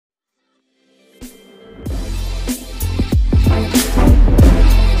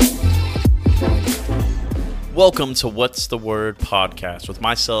Welcome to What's the Word podcast with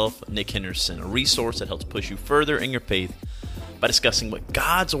myself, Nick Henderson, a resource that helps push you further in your faith by discussing what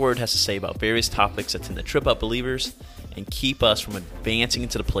God's Word has to say about various topics that tend to trip up believers and keep us from advancing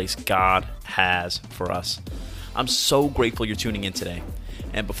into the place God has for us. I'm so grateful you're tuning in today.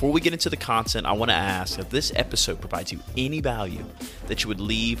 And before we get into the content, I want to ask if this episode provides you any value, that you would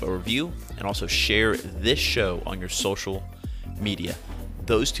leave a review and also share this show on your social media.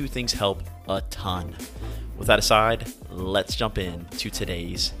 Those two things help a ton. With that aside, let's jump in to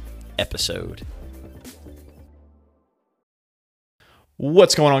today's episode.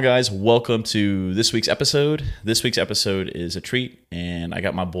 What's going on, guys? Welcome to this week's episode. This week's episode is a treat, and I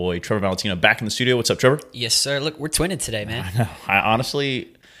got my boy Trevor Valentino back in the studio. What's up, Trevor? Yes, sir. Look, we're twinning today, man. I know. I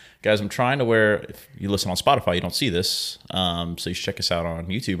honestly, guys, I'm trying to wear, if you listen on Spotify, you don't see this, so you should check us out on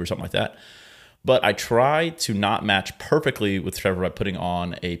YouTube or something like that. But I try to not match perfectly with Trevor by putting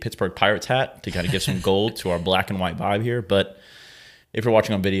on a Pittsburgh Pirates hat to kind of give some gold to our black and white vibe here. But if you're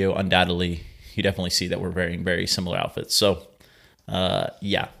watching on video, undoubtedly, you definitely see that we're wearing very similar outfits. So,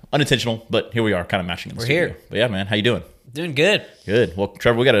 yeah, unintentional, but here we are, kind of matching in the studio. Here. But yeah, man, how you doing? Doing good. Good. Well,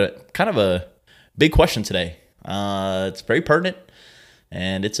 Trevor, we got a kind of a big question today. It's very pertinent,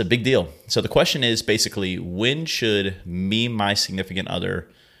 and it's a big deal. So the question is basically, when should me and my significant other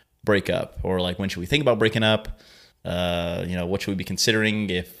break up? Or like, when should we think about breaking up? What should we be considering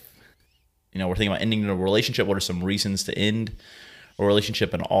if, we're thinking about ending a relationship? What are some reasons to end a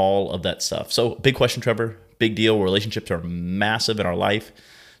relationship and all of that stuff? So big question, Trevor. Big deal. Relationships are massive in our life.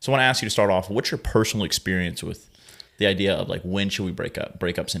 So I want to ask you to start off, what's your personal experience with the idea of like, when should we break up?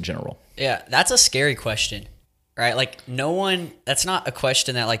 Breakups in general. Yeah, that's a scary question, right? Like that's not a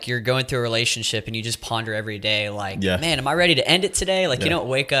question that like you're going through a relationship and you just ponder every day. Like, man, am I ready to end it today? Like, you don't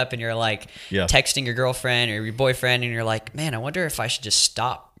wake up and you're like texting your girlfriend or your boyfriend and you're like, man, I wonder if I should just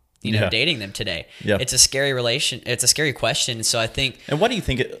stop, dating them today. Yeah. It's a scary It's a scary question. So I think. And why do you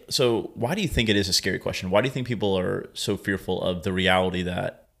think it is a scary question? Why do you think people are so fearful of the reality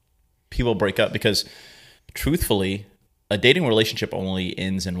that people break up? Because truthfully, a dating relationship only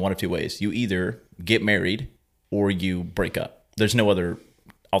ends in one of two ways. You either get married or you break up. There's no other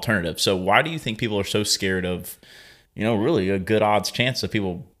alternative. So why do you think people are so scared of, really a good odds chance of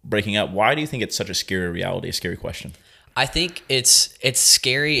people breaking up? Why do you think it's such a scary reality, a scary question? I think it's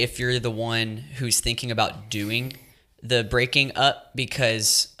scary if you're the one who's thinking about doing the breaking up,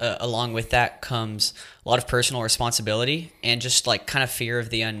 because along with that comes a lot of personal responsibility and just like kind of fear of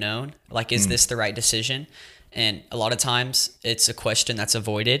the unknown. Like, is this the right decision? And a lot of times it's a question that's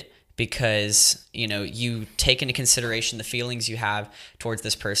avoided because, you take into consideration the feelings you have towards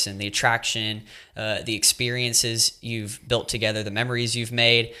this person, the attraction, the experiences you've built together, the memories you've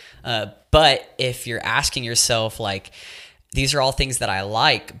made. But if you're asking yourself, like, these are all things that I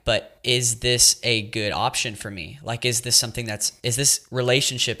like, but is this a good option for me? Like, is this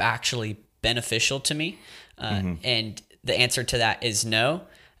relationship actually beneficial to me? And the answer to that is no.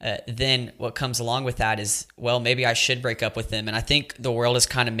 Then what comes along with that is, well, maybe I should break up with them. And I think the world has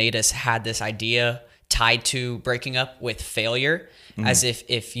kind of made us had this idea tied to breaking up with failure, as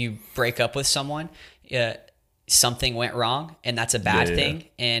if you break up with someone, something went wrong and that's a bad thing.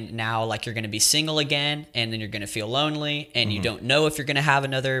 And now like you're going to be single again, and then you're going to feel lonely, and you don't know if you're going to have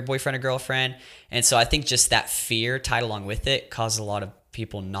another boyfriend or girlfriend. And so I think just that fear tied along with it caused a lot of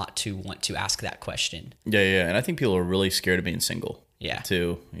people not to want to ask that question. Yeah. And I think people are really scared of being single. Yeah.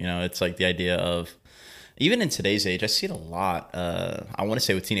 Too. It's like the idea of, even in today's age, I see it a lot. I want to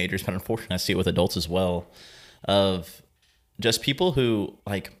say with teenagers, but unfortunately I see it with adults as well, of just people who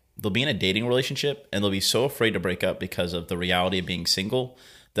like, they'll be in a dating relationship and they'll be so afraid to break up because of the reality of being single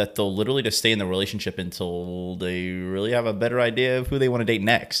that they'll literally just stay in the relationship until they really have a better idea of who they want to date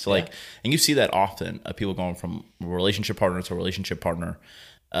next. Like, and you see that often of people going from relationship partner to relationship partner,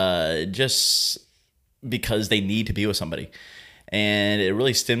 just because they need to be with somebody. And it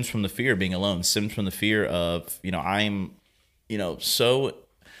really stems from the fear of being alone, stems from the fear of, I'm, so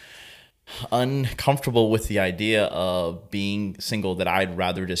uncomfortable with the idea of being single that I'd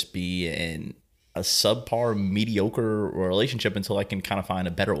rather just be in a subpar, mediocre relationship until I can kind of find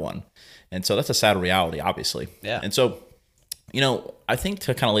a better one. And so that's a sad reality, obviously. Yeah. And so, I think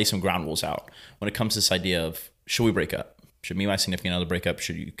to kind of lay some ground rules out when it comes to this idea of, should we break up? Should me and my significant other break up?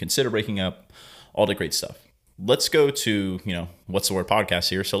 Should you consider breaking up? All the great stuff. Let's go to, What's the Word podcast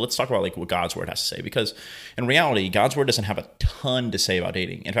here. So let's talk about like what God's Word has to say, because in reality, God's Word doesn't have a ton to say about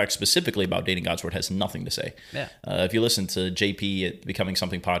dating. In fact, specifically about dating, God's Word has nothing to say. Yeah. If you listen to JP at Becoming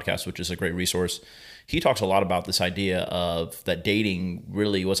Something podcast, which is a great resource, he talks a lot about this idea of that dating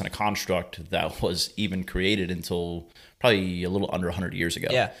really wasn't a construct that was even created until probably a little under 100 years ago.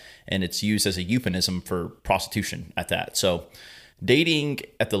 Yeah. And it's used as a euphemism for prostitution at that. So dating,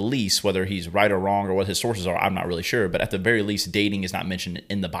 at the least, whether he's right or wrong or what his sources are, I'm not really sure. But at the very least, dating is not mentioned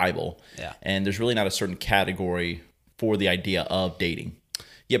in the Bible. Yeah. And there's really not a certain category for the idea of dating.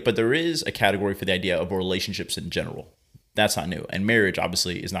 Yet, but there is a category for the idea of relationships in general. That's not new. And marriage,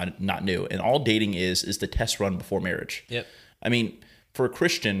 obviously, is not new. And all dating is the test run before marriage. Yep. I mean, for a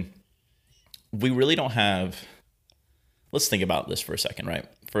Christian, we really don't have... Let's think about this for a second, right?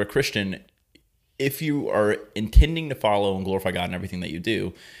 For a Christian, if you are intending to follow and glorify God in everything that you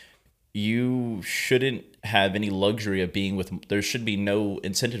do, you shouldn't have any luxury of being with... There should be no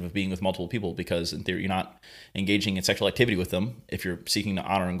incentive of being with multiple people, because in theory, you're not engaging in sexual activity with them if you're seeking to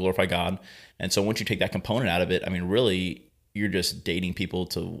honor and glorify God. And so once you take that component out of it, I mean, really, you're just dating people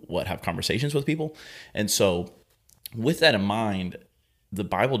to have conversations with people. And so with that in mind, the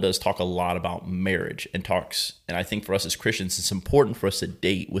Bible does talk a lot about marriage and I think for us as Christians, it's important for us to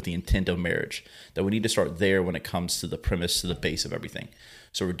date with the intent of marriage, that we need to start there when it comes to the premise, to the base of everything.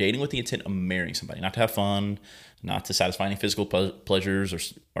 So we're dating with the intent of marrying somebody, not to have fun, not to satisfy any physical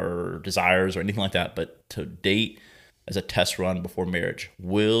pleasures or desires or anything like that, but to date as a test run before marriage.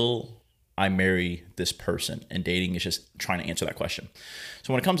 Will I marry this person? And dating is just trying to answer that question.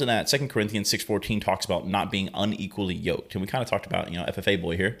 So when it comes to that, 2 Corinthians 6:14 talks about not being unequally yoked. And we kind of talked about, FFA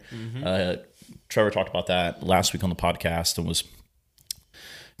boy here. Mm-hmm. Trevor talked about that last week on the podcast and was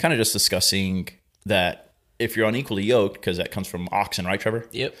kind of just discussing that if you're unequally yoked, because that comes from oxen, right, Trevor?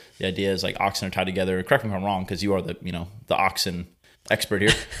 Yep. The idea is like oxen are tied together. Correct me if I'm wrong, because you are the oxen expert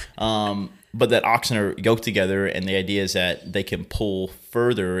here. But that oxen are yoked together, and the idea is that they can pull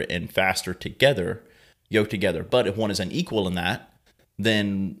further and faster together, yoked together. But if one is unequal in that,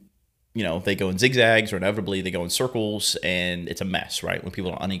 then they go in zigzags, or inevitably they go in circles, and it's a mess, right? When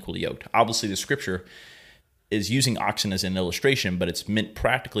people are unequally yoked. Obviously, the scripture is using oxen as an illustration, but it's meant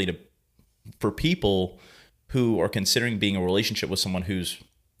practically for people who are considering being in a relationship with someone who's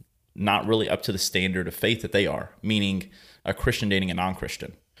not really up to the standard of faith that they are, meaning a Christian dating a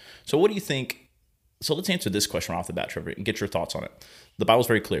non-Christian. So what do you think? So let's answer this question off the bat, Trevor, and get your thoughts on it. The Bible's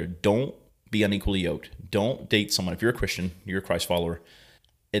very clear. Don't be unequally yoked. Don't date someone. If you're a Christian, you're a Christ follower,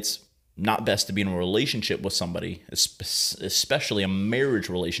 it's not best to be in a relationship with somebody, especially a marriage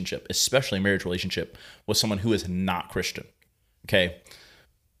relationship with someone who is not Christian. Okay?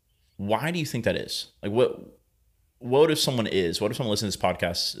 Why do you think that is? Like, what if someone listens to this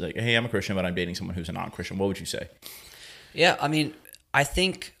podcast, like, hey, I'm a Christian, but I'm dating someone who's a non-Christian? What would you say? Yeah, I mean, I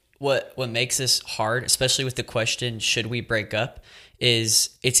think what makes this hard, especially with the question, should we break up,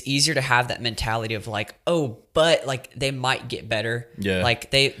 is it's easier to have that mentality of like, oh, but like they might get better. Yeah.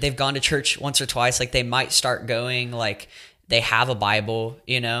 Like they've gone to church once or twice, like they might start going, like they have a Bible,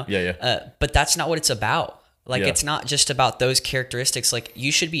 Yeah. But that's not what it's about. Like, Yeah. It's not just about those characteristics. Like,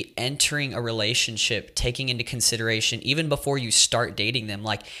 you should be entering a relationship, taking into consideration, even before you start dating them,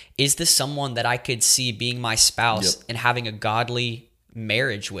 like, is this someone that I could see being my spouse Yep. and having a godly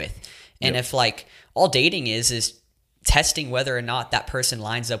marriage with? And Yep. if, like, all dating is testing whether or not that person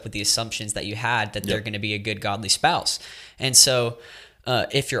lines up with the assumptions that you had that they're Yep. going to be a good godly spouse. And so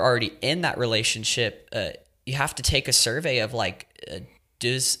if you're already in that relationship, you have to take a survey of, like,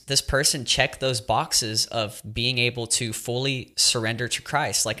 does this person check those boxes of being able to fully surrender to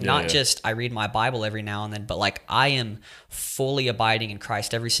Christ? Like, not just I read my Bible every now and then, but like I am fully abiding in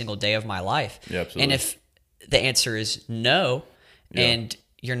Christ every single day of my life. Yeah, absolutely. And if the answer is no, and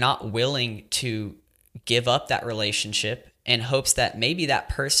you're not willing to give up that relationship in hopes that maybe that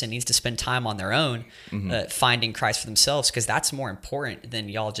person needs to spend time on their own, finding Christ for themselves, because that's more important than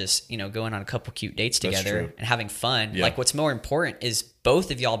y'all just, going on a couple cute dates together and having fun. Yeah. Like, what's more important is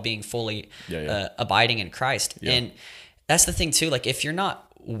both of y'all being fully abiding in Christ. Yeah. And that's the thing too. Like, if you're not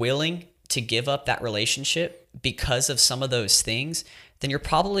willing to give up that relationship because of some of those things, then you're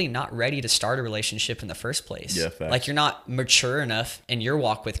probably not ready to start a relationship in the first place. Yeah, facts. Like, you're not mature enough in your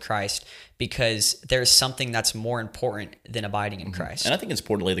walk with Christ, because there's something that's more important than abiding in Christ. And I think it's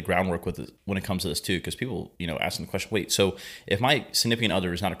important to lay the groundwork when it comes to this too, because people, asking the question, wait, so if my significant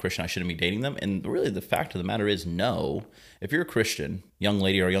other is not a Christian, I shouldn't be dating them? And really the fact of the matter is no. If you're a Christian, young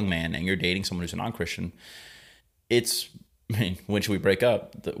lady or young man, and you're dating someone who's a non-Christian, when should we break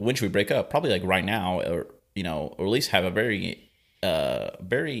up? When should we break up? Probably like right now, or at least have a very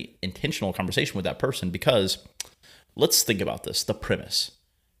intentional conversation with that person, because let's think about this, the premise.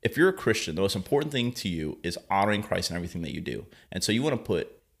 If you're a Christian, the most important thing to you is honoring Christ in everything that you do. And so you want to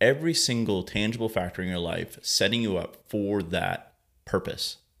put every single tangible factor in your life setting you up for that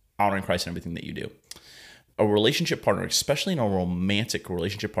purpose, honoring Christ in everything that you do. a relationship partner, especially in a romantic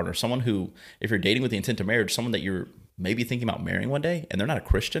relationship partner, someone who, if you're dating with the intent of marriage, someone that you're maybe thinking about marrying one day and they're not a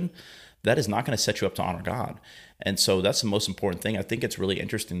Christian, that is not going to set you up to honor God. And so that's the most important thing. I think it's really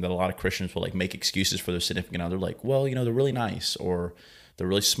interesting that a lot of Christians will like make excuses for their significant other, like, well, you know, they're really nice, or they're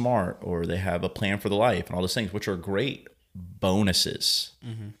really smart, or they have a plan for the life and all those things, which are great bonuses,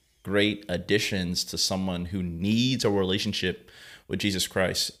 great additions to someone who needs a relationship with Jesus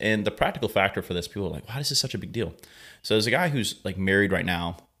Christ. And the practical factor for this, people are like, why is this such a big deal? So there's a guy who's like married right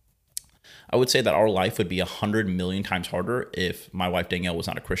now. I would say that our life would be 100 million times harder if my wife Danielle was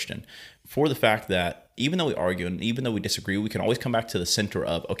not a Christian, for the fact that even though we argue and even though we disagree, we can always come back to the center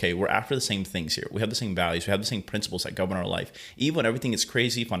of, okay, we're after the same things here. We have the same values. We have the same principles that govern our life. Even when everything is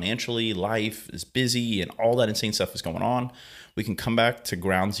crazy financially, life is busy, and all that insane stuff is going on, we can come back to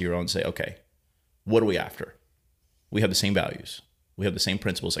ground zero and say, okay, what are we after? We have the same values. We have the same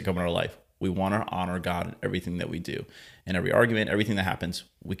principles that govern our life. We want to honor God in everything that we do. In every argument, everything that happens,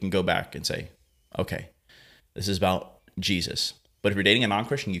 we can go back and say, okay, this is about Jesus. But if you're dating a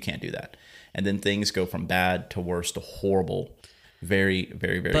non-Christian, you can't do that. And then things go from bad to worse to horrible very,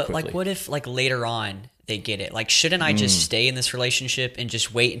 very, very quickly. But like, what if like later on they get it? Like, shouldn't I just stay in this relationship and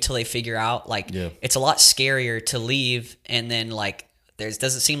just wait until they figure out? Like, it's a lot scarier to leave and then like,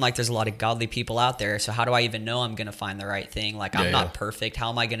 doesn't seem like there's a lot of godly people out there. So how do I even know I'm going to find the right thing? Like, I'm not perfect. How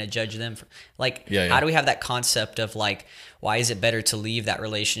am I going to judge them? How do we have that concept of like, why is it better to leave that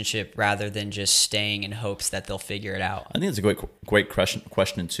relationship rather than just staying in hopes that they'll figure it out? I think it's a great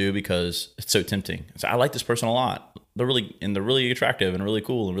question too, because it's so tempting. So I like this person a lot. They're really attractive and really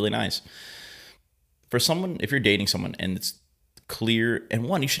cool and really nice. For someone, if you're dating someone and it's clear, and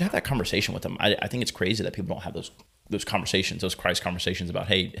one, you should have that conversation with them. I think it's crazy that people don't have those conversations, those Christ conversations about,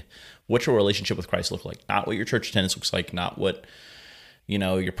 hey, what's your relationship with Christ look like? Not what your church attendance looks like, not what, you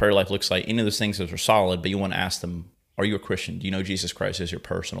know, your prayer life looks like. Any of those things, those are solid, but you want to ask them, are you a Christian? Do you know Jesus Christ as your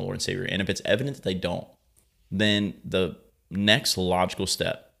personal Lord and Savior? And if it's evident that they don't, then the next logical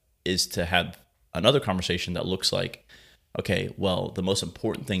step is to have another conversation that looks like, okay, well, the most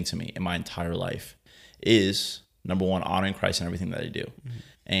important thing to me in my entire life is, number one, honoring Christ in everything that I do.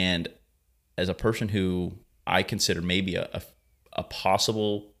 And as a person who I consider maybe a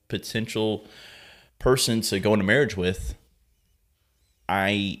possible potential person to go into marriage with,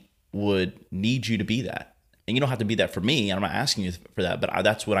 I would need you to be that. And you don't have to be that for me. I'm not asking you for that, but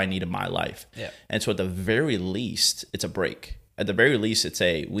that's what I need in my life. Yeah. And so at the very least, it's a break. At the very least, it's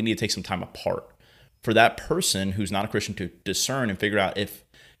we need to take some time apart for that person who's not a Christian to discern and figure out if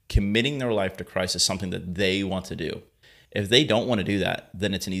committing their life to Christ is something that they want to do. If they don't want to do that,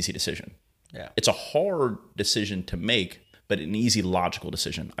 then it's an easy decision. Yeah. It's a hard decision to make, but an easy, logical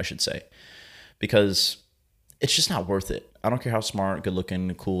decision, I should say, because it's just not worth it. I don't care how smart, good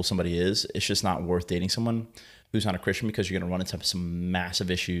looking, cool somebody is. It's just not worth dating someone who's not a Christian, because you're going to run into some massive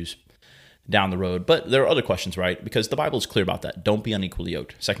issues down the road. But there are other questions, right? Because the Bible is clear about that. Don't be unequally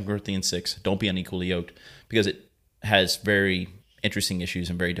yoked. 2 Corinthians 6, don't be unequally yoked, because it has very interesting issues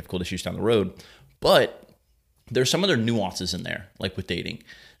and very difficult issues down the road. But there's some other nuances in there, like with dating.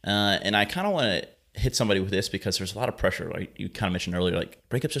 And I kind of want to hit somebody with this because there's a lot of pressure. Like you kind of mentioned earlier, like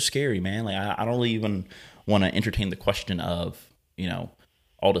breakups are scary, man. Like I don't really even want to entertain the question of, you know,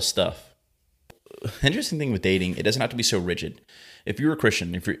 all this stuff. Interesting thing with dating, it doesn't have to be so rigid. If you're a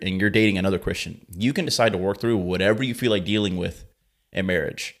Christian, and you're dating another Christian, you can decide to work through whatever you feel like dealing with in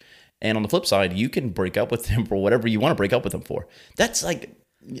marriage. And on the flip side, you can break up with them for whatever you want to break up with them for. That's like,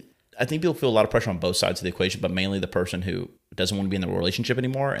 I think people feel a lot of pressure on both sides of the equation, but mainly the person who doesn't want to be in the relationship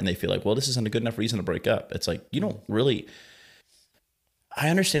anymore, and they feel like, well, this isn't a good enough reason to break up. It's like, you don't really, I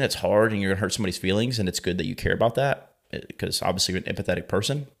understand it's hard and you're going to hurt somebody's feelings, and it's good that you care about that, because obviously you're an empathetic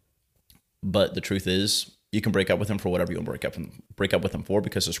person. But the truth is, you can break up with them for whatever you want to break up with them for,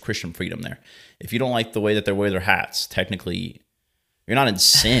 because there's Christian freedom there. If you don't like the way that they wear their hats, technically, you're not in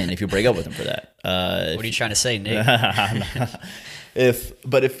sin if you break up with them for that. What are you trying to say, Nick?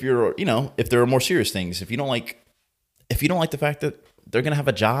 If you're, you know, if there are more serious things, if you don't like the fact that they're going to have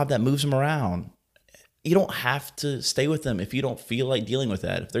a job that moves them around, you don't have to stay with them if you don't feel like dealing with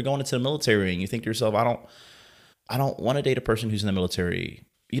that. If they're going into the military and you think to yourself, I don't want to date a person who's in the military,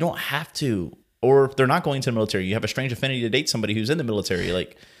 you don't have to. Or if they're not going to the military, you have a strange affinity to date somebody who's in the military.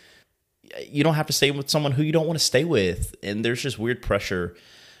 Like, you don't have to stay with someone who you don't want to stay with. And there's just weird pressure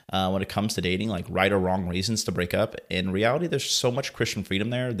when it comes to dating, like right or wrong reasons to break up. In reality, there's so much Christian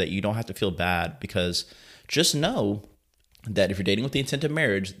freedom there that you don't have to feel bad, because just know that if you're dating with the intent of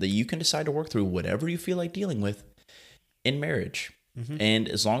marriage, that you can decide to work through whatever you feel like dealing with in marriage. Mm-hmm. And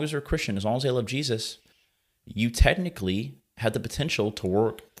as long as they're Christian, as long as they love Jesus, you technically have the potential to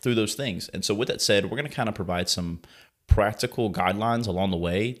work through those things. And so with that said, we're going to kind of provide some practical guidelines along the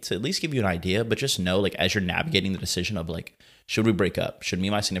way to at least give you an idea, but just know, like, as you're navigating the decision of like, should we break up? Should me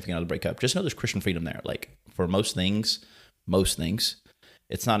and my significant other break up? Just know there's Christian freedom there. Like, for most things,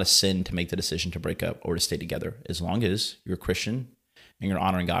 it's not a sin to make the decision to break up or to stay together, as long as you're a Christian and you're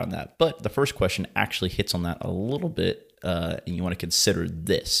honoring God in that. But the first question actually hits on that a little bit, and you want to consider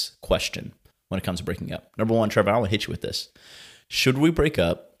this question when it comes to breaking up. Number one, Trevor, I want to hit you with this. Should we break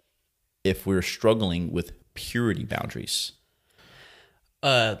up if we're struggling with purity boundaries?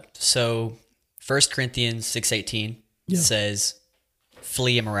 So 1 Corinthians 6:18 says,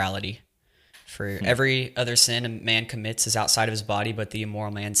 flee immorality. For every other sin a man commits is outside of his body, but the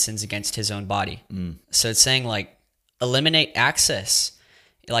immoral man sins against his own body. So it's saying, like, eliminate access.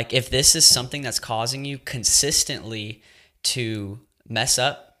 Like, if this is something that's causing you consistently to mess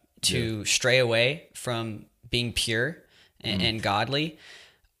up, to stray away from being pure and godly,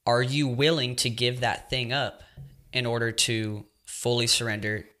 are you willing to give that thing up in order to fully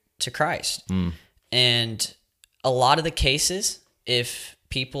surrender to Christ? And a lot of the cases, if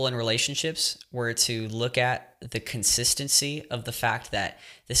people in relationships were to look at the consistency of the fact that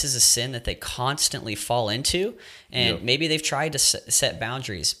this is a sin that they constantly fall into, and maybe they've tried to set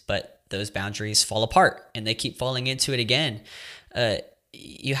boundaries, but those boundaries fall apart and they keep falling into it again.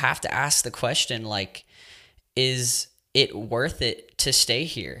 You have to ask the question, like, is it worth it to stay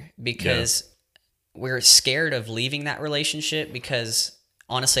here? Because we're scared of leaving that relationship, because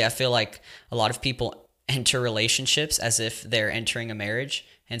honestly, I feel like a lot of people enter relationships as if they're entering a marriage.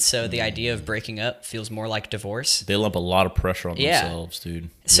 And so the idea of breaking up feels more like divorce. They lump a lot of pressure on themselves, dude.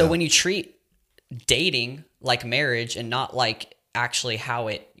 So when you treat dating like marriage and not like actually how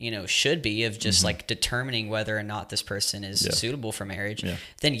it, should be, of just like determining whether or not this person is suitable for marriage,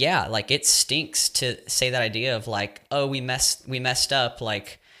 then like it stinks to say that idea of like, oh, we messed up.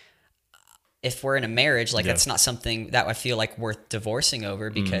 Like, if we're in a marriage, like that's not something that I feel like worth divorcing over,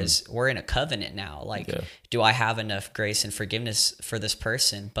 because we're in a covenant now. Like, do I have enough grace and forgiveness for this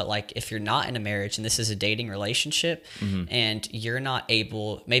person? But like, if you're not in a marriage and this is a dating relationship, and you're not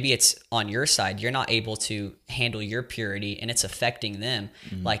able, maybe it's on your side, you're not able to handle your purity and it's affecting them.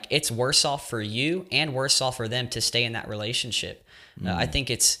 Like, it's worse off for you and worse off for them to stay in that relationship. I think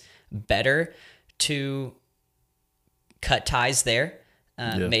it's better to cut ties there.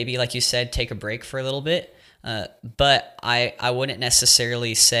 Maybe, like you said, take a break for a little bit. But I wouldn't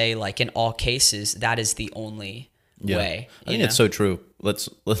necessarily say, like, in all cases, that is the only way. I think it's so true. Let's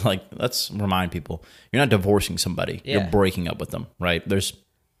remind people, you're not divorcing somebody. You're breaking up with them, right?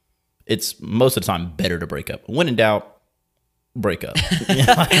 It's most of the time better to break up. When in doubt, break up.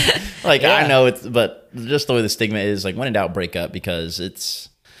 I know but just the way the stigma is, like, when in doubt, break up, because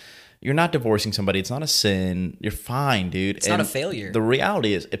you're not divorcing somebody. It's not a sin. You're fine, dude. It's not a failure. The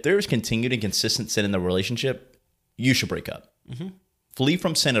reality is, if there is continued and consistent sin in the relationship, you should break up. Flee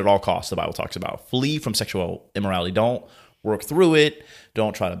from sin at all costs, the Bible talks about. Flee from sexual immorality. Don't work through it.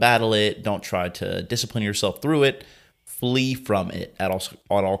 Don't try to battle it. Don't try to discipline yourself through it. Flee from it at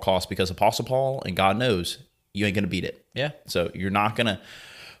all costs, because Apostle Paul, and God knows, you ain't going to beat it. Yeah. So you're not going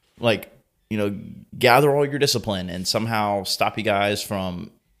to, gather all your discipline and somehow stop you guys from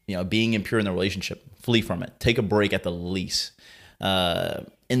being impure in the relationship. Flee from it. Take a break at the least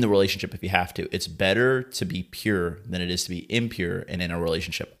in the relationship if you have to. It's better to be pure than it is to be impure and in a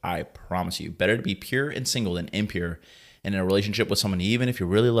relationship. I promise you. Better to be pure and single than impure and in a relationship with someone, even if you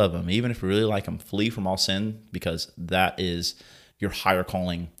really love them, even if you really like them. Flee from all sin, because that is your higher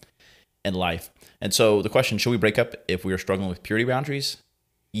calling in life. And so the question, should we break up if we are struggling with purity boundaries?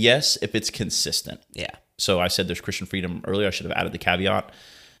 Yes, if it's consistent. Yeah. So I said there's Christian freedom earlier. I should have added the caveat.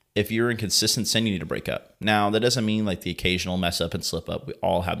 If you're in consistent sin, you need to break up. Now, that doesn't mean like the occasional mess up and slip up. We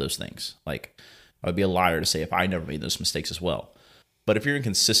all have those things. Like, I would be a liar to say if I never made those mistakes as well. But if you're in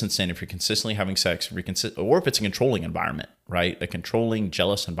consistent sin, if you're consistently having sex, or if it's a controlling environment, right? A controlling,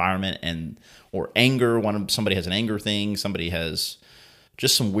 jealous environment, or anger, when somebody has an anger thing, somebody has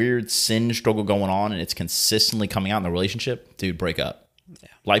just some weird sin struggle going on, and it's consistently coming out in the relationship, dude, break up. Yeah.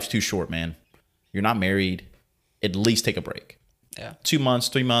 Life's too short, man. You're not married. At least take a break. Yeah. 2 months,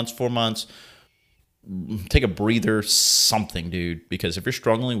 3 months, 4 months. Take a breather, something, dude. Because if you're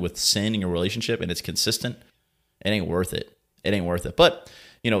struggling with sin in your relationship and it's consistent, it ain't worth it. It ain't worth it. But,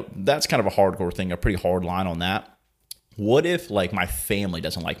 that's kind of a hardcore thing, a pretty hard line on that. What if, like, my family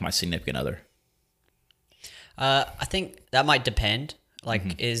doesn't like my significant other? I think that might depend.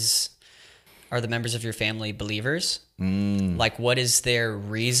 Like, are the members of your family believers? Like, what is their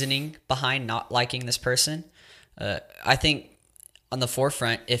reasoning behind not liking this person? I think on the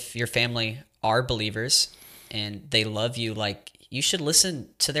forefront, if your family are believers, and they love you, like you should listen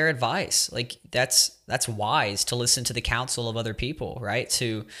to their advice. Like that's wise to listen to the counsel of other people, right?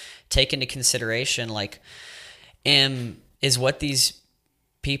 To take into consideration, like, is what these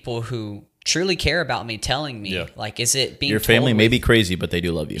people who truly care about me telling me, like, is it being your family may be crazy, but they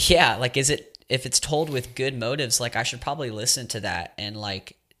do love you. Yeah. Like, if it's told with good motives, like I should probably listen to that and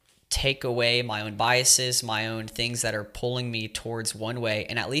like take away my own biases, my own things that are pulling me towards one way,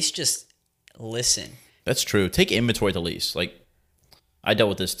 and at least just listen. That's true. Take inventory at the least. Like, I dealt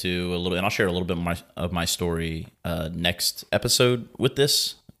with this too a little, and I'll share a little bit of my story next episode with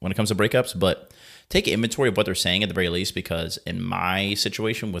this when it comes to breakups. But take inventory of what they're saying at the very least, because in my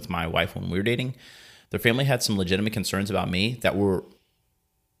situation with my wife when we were dating, their family had some legitimate concerns about me that were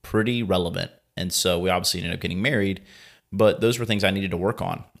pretty relevant. And so we obviously ended up getting married, but those were things I needed to work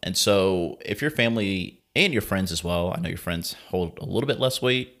on. And so if your family and your friends as well, I know your friends hold a little bit less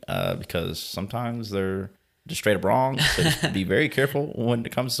weight because sometimes they're just straight up wrong. So just be very careful when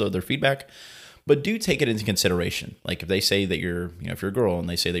it comes to their feedback. But do take it into consideration. Like if they say that if you're a girl and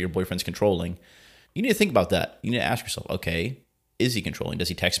they say that your boyfriend's controlling, you need to think about that. You need to ask yourself, okay, is he controlling? Does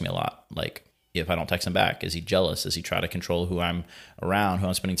he text me a lot? Like if I don't text him back, is he jealous? Does he try to control who I'm around, who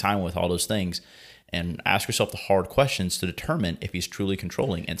I'm spending time with, all those things? And ask yourself the hard questions to determine if he's truly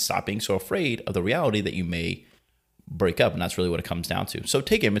controlling, and stop being so afraid of the reality that you may break up. And that's really what it comes down to. So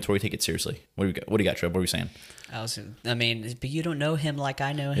take inventory, take it seriously. What do you got, Trev? What are you saying? But you don't know him like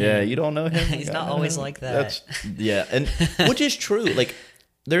I know him. Yeah, you don't know him. He's not always like that. And which is true. Like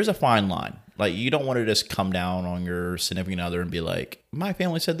there's a fine line. Like you don't want to just come down on your significant other and be like, my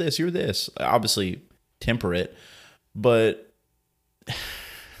family said this, you're this. Obviously temper it, but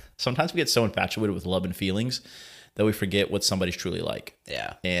sometimes we get so infatuated with love and feelings that we forget what somebody's truly like.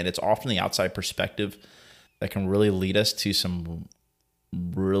 Yeah. And it's often the outside perspective that can really lead us to some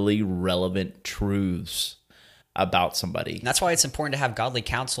really relevant truths about somebody. And that's why it's important to have godly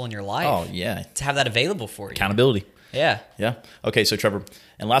counsel in your life. Oh, yeah. To have that available for you. Accountability. Yeah. Yeah. Okay, so Trevor,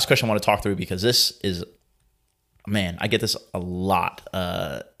 and last question I want to talk through, because this is, man, I get this a lot.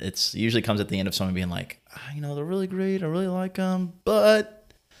 It's usually comes at the end of someone being like, they're really great, I really like them, but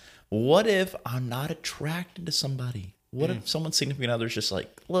what if I'm not attracted to somebody? What if someone's significant other is just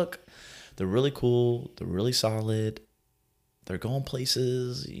like, look, they're really cool, they're really solid, they're going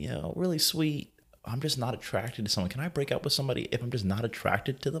places, really sweet. I'm just not attracted to someone. Can I break up with somebody if I'm just not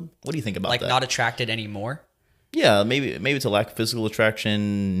attracted to them? What do you think about that? Like not attracted anymore? Yeah, maybe it's a lack of physical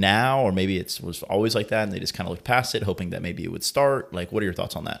attraction now, or maybe it was always like that and they just kind of looked past it, hoping that maybe it would start. Like, what are your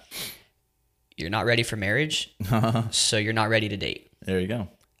thoughts on that? You're not ready for marriage, so you're not ready to date. There you go.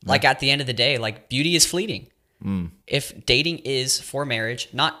 Like at the end of the day, like beauty is fleeting. If dating is for marriage,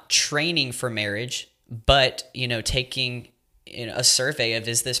 not training for marriage, but, taking a survey of,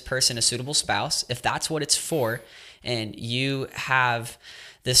 is this person a suitable spouse? If that's what it's for, and you have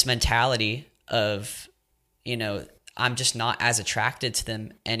this mentality of, I'm just not as attracted to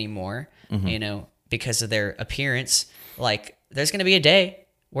them anymore, because of their appearance, like there's going to be a day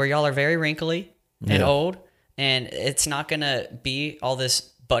where y'all are very wrinkly and old, and it's not going to be all this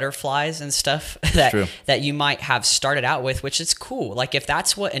butterflies and stuff that you might have started out with, which is cool. Like if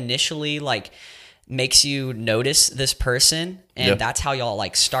that's what initially like makes you notice this person and that's how y'all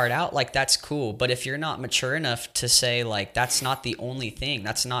like start out, like that's cool. But if you're not mature enough to say like, that's not the only thing,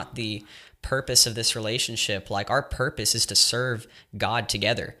 that's not the purpose of this relationship, like our purpose is to serve God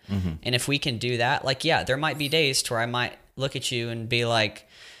together. And if we can do that, like, there might be days to where I might look at you and be like,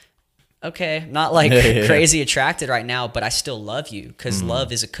 okay, not like crazy attracted right now, but I still love you, because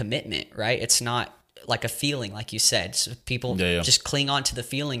love is a commitment, right? It's not like a feeling, like you said. So people just cling on to the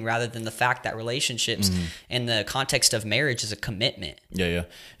feeling rather than the fact that relationships in the context of marriage is a commitment. Yeah.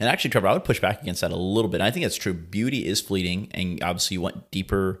 And actually, Trevor, I would push back against that a little bit. I think that's true. Beauty is fleeting, and obviously you want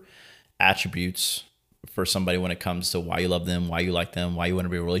deeper attributes for somebody when it comes to why you love them, why you like them, why you want to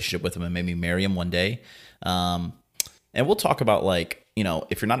be in a relationship with them, and maybe marry them one day. And we'll talk about like,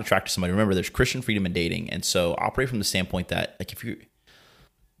 if you're not attracted to somebody, remember there's Christian freedom in dating. And so operate from the standpoint that like, if you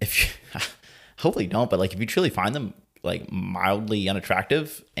hopefully don't, but like if you truly find them like mildly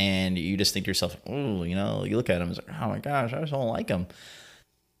unattractive and you just think to yourself, oh, you look at them and it's like, oh my gosh, I just don't like them.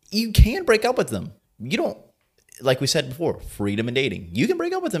 You can break up with them. You don't, like we said before, freedom in dating. You can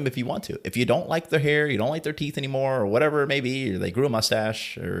break up with them if you want to. If you don't like their hair, you don't like their teeth anymore, or whatever it may be, or they grew a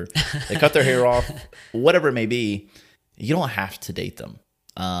mustache, or they cut their hair off, whatever it may be, you don't have to date them.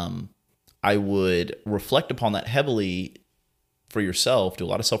 I would reflect upon that heavily for yourself, do a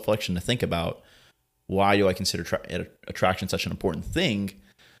lot of self-reflection to think about, why do I consider attraction such an important thing?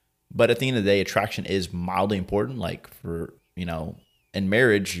 But at the end of the day, attraction is mildly important. Like for, in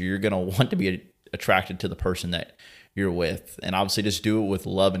marriage, you're going to want to be attracted to the person that you're with. And obviously just do it with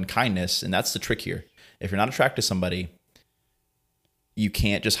love and kindness. And that's the trick here. If you're not attracted to somebody, you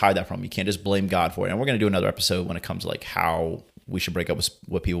can't just hide that from them. You can't just blame God for it. And we're going to do another episode when it comes to like how we should break up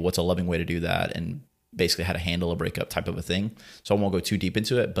with people, what's a loving way to do that, and basically how to handle a breakup type of a thing. So I won't go too deep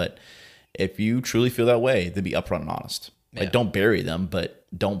into it, but if you truly feel that way, then be upfront and honest. Yeah. Like, don't bury them, but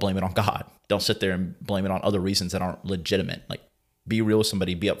don't blame it on God. Don't sit there and blame it on other reasons that aren't legitimate. Like, be real with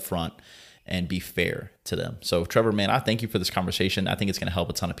somebody, be upfront, and be fair to them. So Trevor, man, I thank you for this conversation. I think it's going to help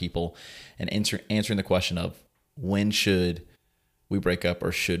a ton of people in answering the question of when should we break up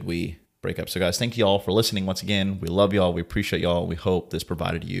or should we break up? So guys, thank you all for listening once again. We love y'all. We appreciate y'all. We hope this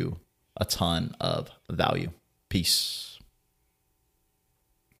provided you a ton of value. Peace.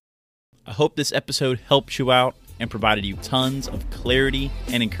 I hope this episode helped you out and provided you tons of clarity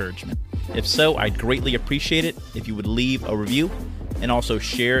and encouragement. If so, I'd greatly appreciate it if you would leave a review and also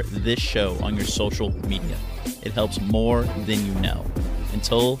share this show on your social media. It helps more than you know.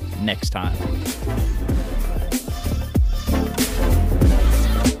 Until next time.